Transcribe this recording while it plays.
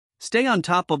Stay on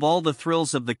top of all the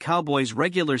thrills of the Cowboys'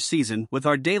 regular season with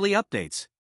our daily updates.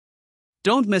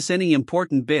 Don't miss any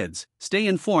important bids, stay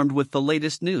informed with the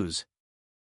latest news.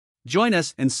 Join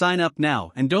us and sign up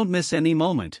now and don't miss any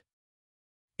moment.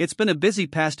 It's been a busy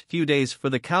past few days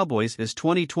for the Cowboys as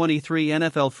 2023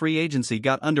 NFL free agency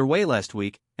got underway last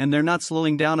week, and they're not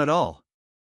slowing down at all.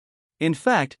 In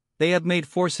fact, they have made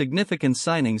 4 significant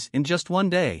signings in just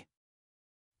one day.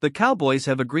 The Cowboys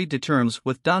have agreed to terms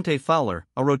with Dante Fowler,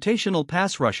 a rotational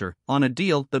pass rusher, on a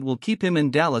deal that will keep him in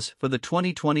Dallas for the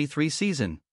 2023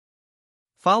 season.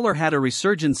 Fowler had a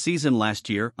resurgent season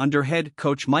last year under head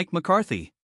coach Mike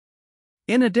McCarthy.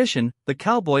 In addition, the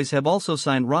Cowboys have also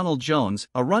signed Ronald Jones,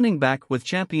 a running back with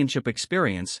championship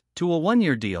experience, to a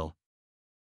 1-year deal.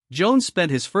 Jones spent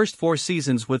his first 4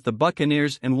 seasons with the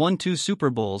Buccaneers and won 2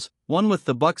 Super Bowls, one with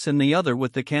the Bucs and the other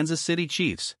with the Kansas City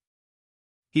Chiefs.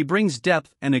 He brings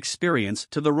depth and experience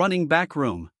to the running back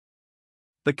room.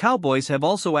 The Cowboys have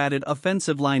also added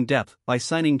offensive line depth by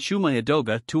signing Chuma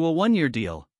Edoga to a 1-year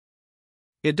deal.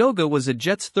 Edoga was a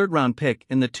Jets third-round pick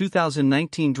in the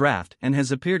 2019 draft and has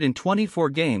appeared in 24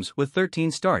 games with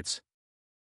 13 starts.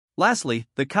 Lastly,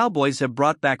 the Cowboys have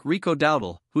brought back Rico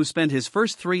Dowdle, who spent his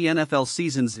first 3 NFL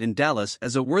seasons in Dallas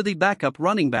as a worthy backup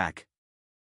running back.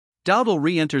 Dowdle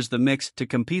re-enters the mix to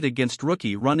compete against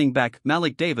rookie running back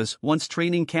Malik Davis once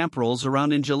training camp rolls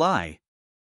around in July.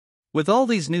 With all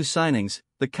these new signings,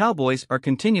 the Cowboys are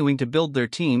continuing to build their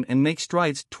team and make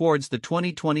strides towards the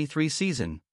 2023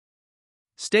 season.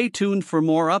 Stay tuned for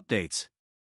more updates.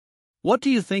 What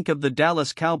do you think of the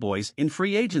Dallas Cowboys in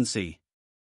free agency?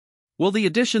 Will the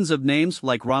additions of names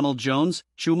like Ronald Jones,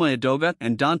 Chuma Edoga,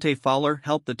 and Dante Fowler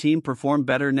help the team perform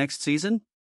better next season?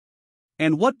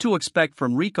 And what to expect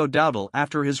from Rico Dowdle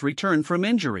after his return from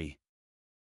injury?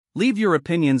 Leave your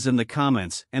opinions in the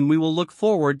comments and we will look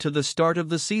forward to the start of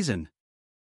the season.